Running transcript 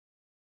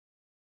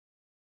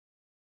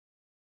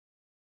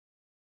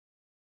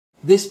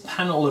This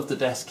panel of the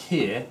desk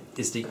here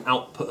is the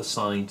output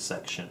assigned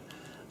section,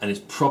 and it's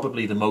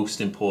probably the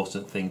most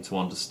important thing to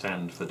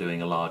understand for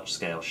doing a large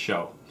scale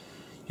show.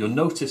 You'll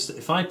notice that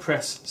if I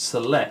press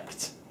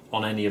select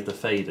on any of the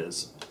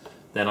faders,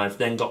 then I've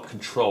then got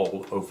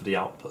control over the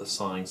output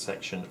assigned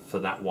section for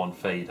that one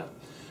fader.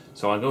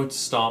 So I'm going to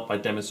start by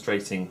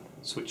demonstrating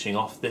switching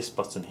off this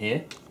button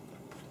here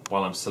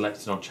while I'm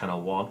selected on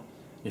channel 1.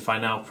 If I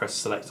now press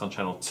select on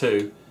channel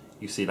 2,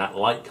 you see that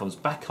light comes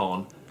back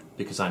on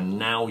because I'm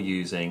now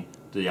using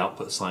the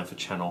output assigned for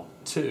channel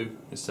 2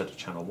 instead of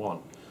channel 1.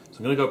 So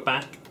I'm going to go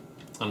back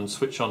and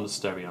switch on the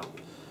stereo.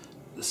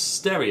 The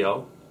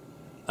stereo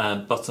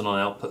button on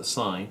output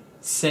assign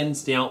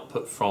sends the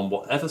output from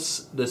whatever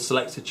the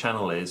selected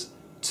channel is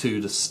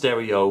to the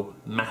stereo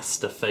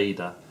master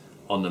fader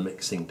on the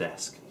mixing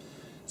desk.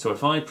 So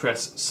if I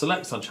press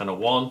select on channel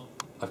 1,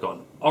 I've got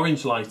an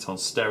orange light on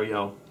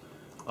stereo,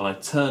 and I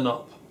turn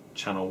up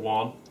channel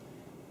 1,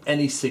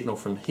 any signal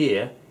from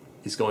here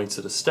is going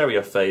to the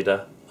stereo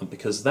fader, and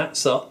because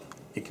that's up,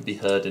 it can be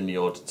heard in the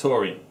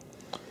auditorium.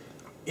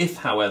 If,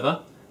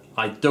 however,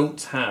 I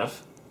don't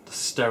have the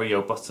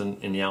stereo button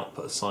in the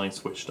output assign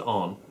switched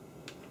on,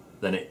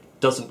 then it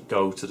doesn't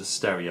go to the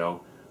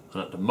stereo,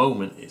 and at the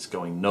moment it's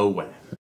going nowhere.